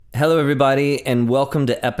Hello, everybody, and welcome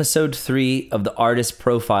to episode 3 of the Artist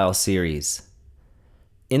Profile series.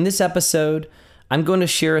 In this episode, I'm going to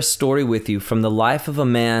share a story with you from the life of a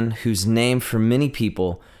man whose name for many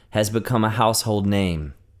people has become a household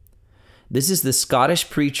name. This is the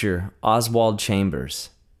Scottish preacher Oswald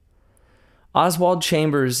Chambers. Oswald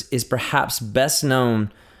Chambers is perhaps best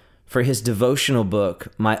known for his devotional book,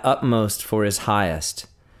 My Utmost for His Highest,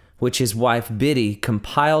 which his wife Biddy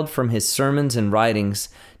compiled from his sermons and writings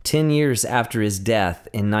 10 years after his death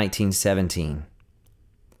in 1917.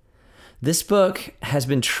 This book has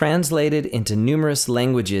been translated into numerous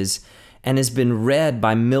languages and has been read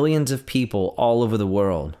by millions of people all over the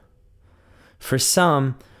world. For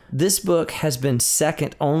some, this book has been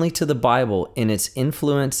second only to the Bible in its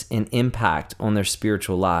influence and impact on their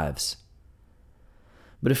spiritual lives.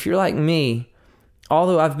 But if you're like me,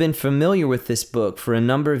 although I've been familiar with this book for a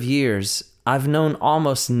number of years, I've known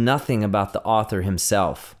almost nothing about the author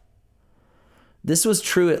himself. This was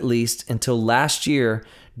true at least until last year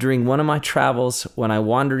during one of my travels when I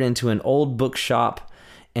wandered into an old bookshop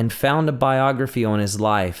and found a biography on his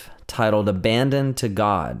life titled Abandoned to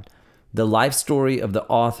God, the life story of the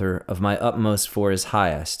author of My Utmost for His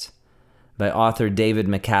Highest, by author David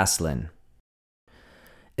McCaslin.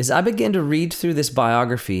 As I began to read through this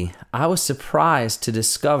biography, I was surprised to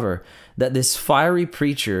discover that this fiery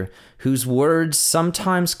preacher, whose words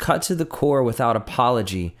sometimes cut to the core without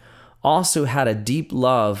apology, also had a deep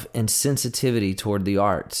love and sensitivity toward the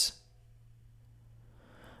arts.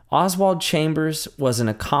 Oswald Chambers was an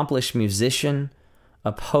accomplished musician,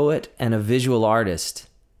 a poet, and a visual artist.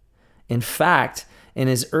 In fact, in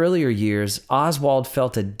his earlier years, Oswald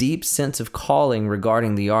felt a deep sense of calling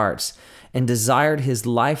regarding the arts and desired his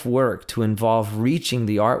life work to involve reaching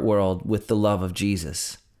the art world with the love of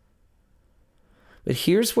Jesus. But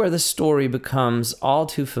here's where the story becomes all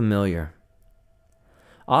too familiar.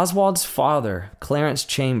 Oswald's father, Clarence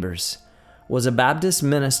Chambers, was a Baptist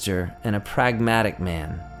minister and a pragmatic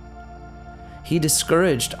man. He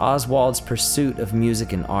discouraged Oswald's pursuit of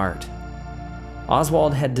music and art.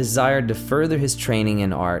 Oswald had desired to further his training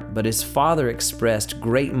in art, but his father expressed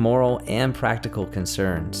great moral and practical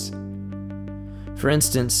concerns. For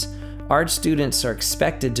instance, art students are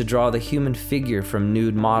expected to draw the human figure from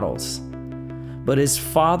nude models. But his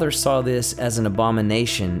father saw this as an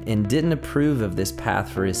abomination and didn't approve of this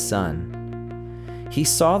path for his son. He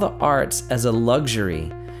saw the arts as a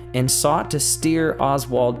luxury and sought to steer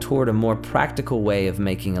Oswald toward a more practical way of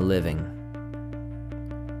making a living.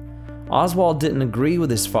 Oswald didn't agree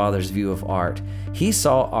with his father's view of art. He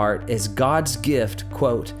saw art as God's gift,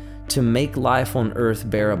 quote, to make life on earth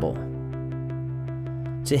bearable.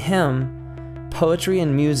 To him, poetry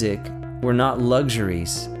and music were not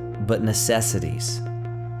luxuries, but necessities.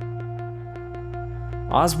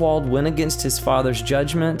 Oswald went against his father's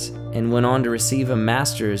judgment and went on to receive a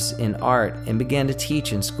master's in art and began to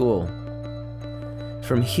teach in school.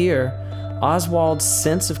 From here, Oswald's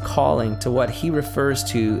sense of calling to what he refers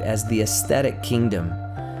to as the aesthetic kingdom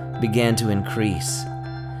began to increase.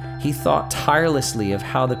 He thought tirelessly of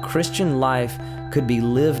how the Christian life could be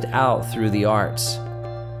lived out through the arts.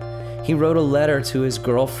 He wrote a letter to his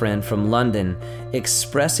girlfriend from London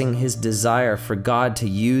expressing his desire for God to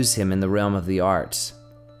use him in the realm of the arts.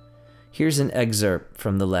 Here's an excerpt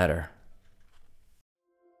from the letter.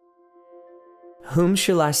 Whom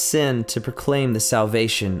shall I send to proclaim the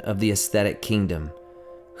salvation of the aesthetic kingdom?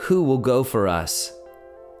 Who will go for us?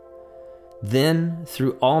 Then,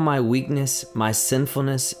 through all my weakness, my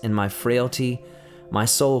sinfulness, and my frailty, my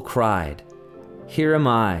soul cried, "Here am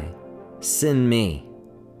I, send me."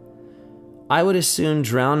 I would as soon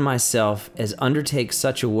drown myself as undertake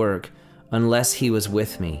such a work unless he was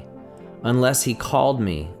with me, unless he called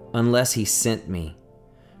me, unless he sent me.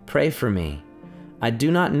 Pray for me. I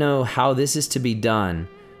do not know how this is to be done,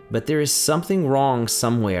 but there is something wrong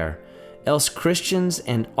somewhere, else Christians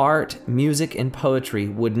and art, music, and poetry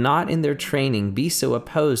would not in their training be so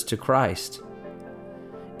opposed to Christ.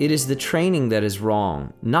 It is the training that is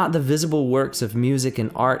wrong, not the visible works of music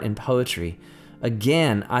and art and poetry.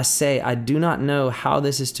 Again, I say I do not know how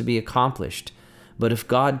this is to be accomplished, but if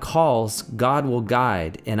God calls, God will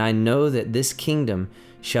guide, and I know that this kingdom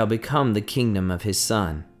shall become the kingdom of his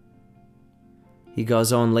Son. He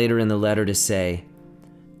goes on later in the letter to say,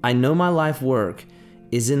 I know my life work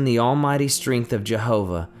is in the almighty strength of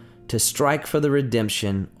Jehovah to strike for the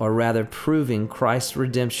redemption, or rather proving Christ's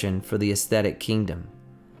redemption for the aesthetic kingdom.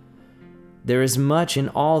 There is much in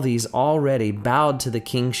all these already bowed to the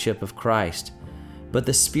kingship of Christ, but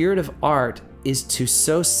the spirit of art is to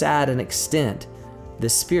so sad an extent the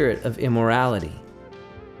spirit of immorality.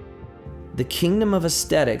 The kingdom of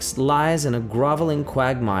aesthetics lies in a groveling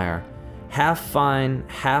quagmire, half fine,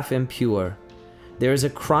 half impure. There is a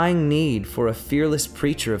crying need for a fearless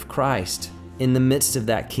preacher of Christ in the midst of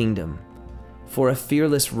that kingdom, for a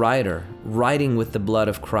fearless writer writing with the blood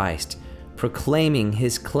of Christ, proclaiming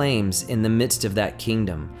his claims in the midst of that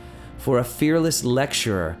kingdom, for a fearless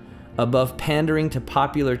lecturer above pandering to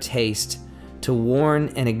popular taste to warn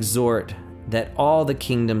and exhort that all the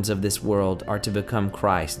kingdoms of this world are to become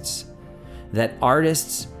Christ's, that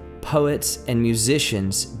artists, poets, and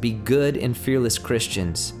musicians be good and fearless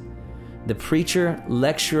Christians. The preacher,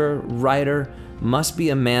 lecturer, writer must be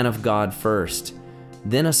a man of God first,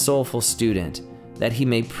 then a soulful student, that he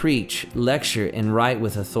may preach, lecture, and write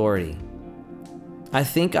with authority. I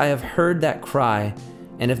think I have heard that cry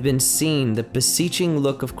and have been seeing the beseeching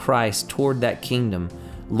look of Christ toward that kingdom,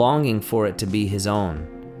 longing for it to be his own.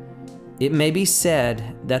 It may be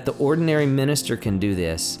said that the ordinary minister can do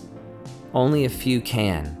this. Only a few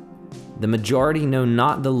can. The majority know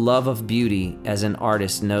not the love of beauty as an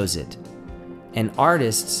artist knows it. And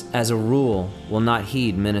artists, as a rule, will not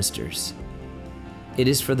heed ministers. It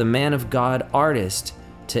is for the man of God artist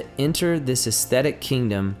to enter this aesthetic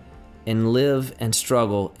kingdom and live and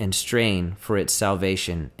struggle and strain for its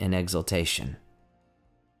salvation and exaltation.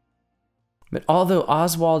 But although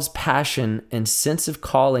Oswald's passion and sense of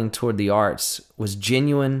calling toward the arts was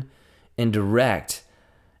genuine and direct,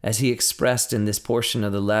 as he expressed in this portion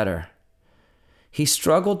of the letter, he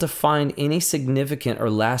struggled to find any significant or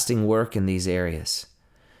lasting work in these areas.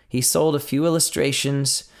 He sold a few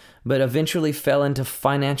illustrations, but eventually fell into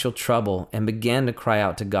financial trouble and began to cry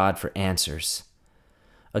out to God for answers.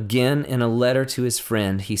 Again, in a letter to his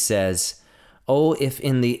friend, he says, "Oh, if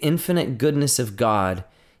in the infinite goodness of God,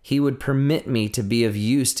 he would permit me to be of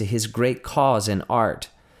use to his great cause in art,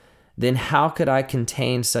 then how could I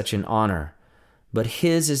contain such an honor? But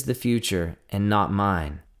his is the future and not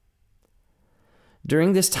mine."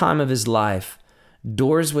 During this time of his life,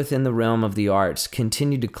 doors within the realm of the arts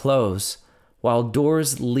continued to close, while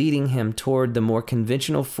doors leading him toward the more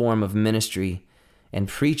conventional form of ministry and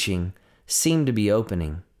preaching seemed to be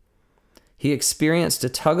opening. He experienced a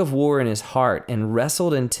tug of war in his heart and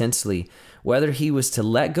wrestled intensely whether he was to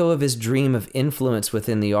let go of his dream of influence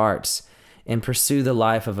within the arts and pursue the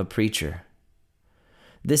life of a preacher.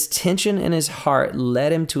 This tension in his heart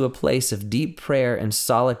led him to a place of deep prayer and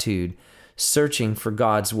solitude, searching for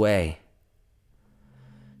God's way.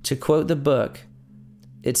 To quote the book,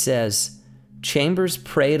 it says, "Chambers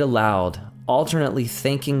prayed aloud, alternately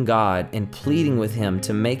thanking God and pleading with him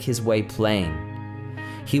to make his way plain.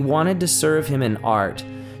 He wanted to serve him in art,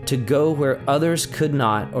 to go where others could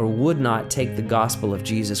not or would not take the gospel of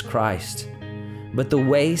Jesus Christ. But the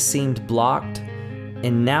way seemed blocked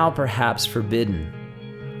and now perhaps forbidden.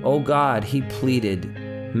 O God," he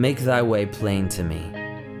pleaded, "make thy way plain to me."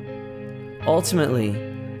 Ultimately,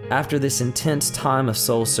 after this intense time of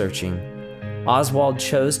soul searching, Oswald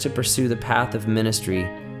chose to pursue the path of ministry,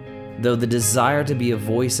 though the desire to be a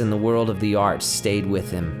voice in the world of the arts stayed with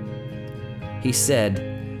him. He said,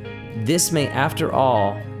 "This may after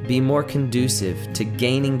all be more conducive to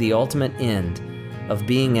gaining the ultimate end of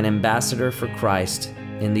being an ambassador for Christ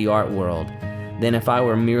in the art world than if I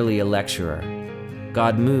were merely a lecturer.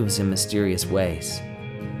 God moves in mysterious ways."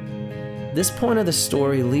 This point of the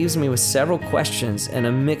story leaves me with several questions and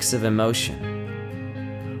a mix of emotion.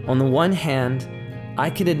 On the one hand, I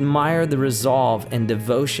could admire the resolve and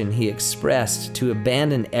devotion he expressed to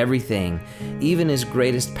abandon everything, even his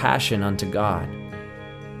greatest passion, unto God.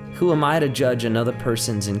 Who am I to judge another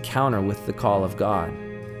person's encounter with the call of God?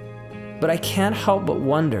 But I can't help but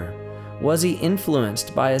wonder, was he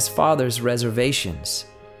influenced by his father's reservations?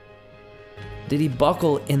 Did he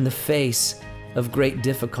buckle in the face of great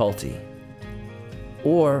difficulty?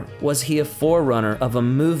 Or was he a forerunner of a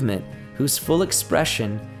movement whose full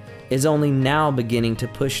expression is only now beginning to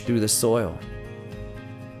push through the soil?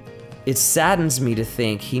 It saddens me to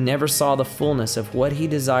think he never saw the fullness of what he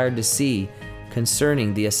desired to see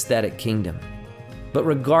concerning the aesthetic kingdom. But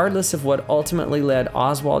regardless of what ultimately led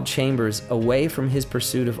Oswald Chambers away from his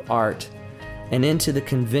pursuit of art and into the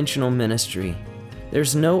conventional ministry,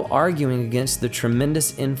 there's no arguing against the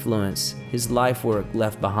tremendous influence his life work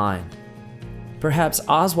left behind. Perhaps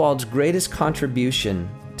Oswald's greatest contribution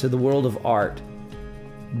to the world of art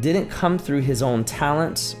didn't come through his own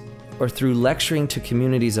talents or through lecturing to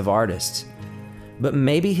communities of artists, but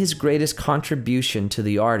maybe his greatest contribution to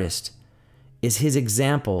the artist is his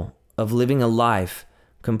example of living a life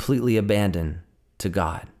completely abandoned to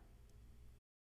God.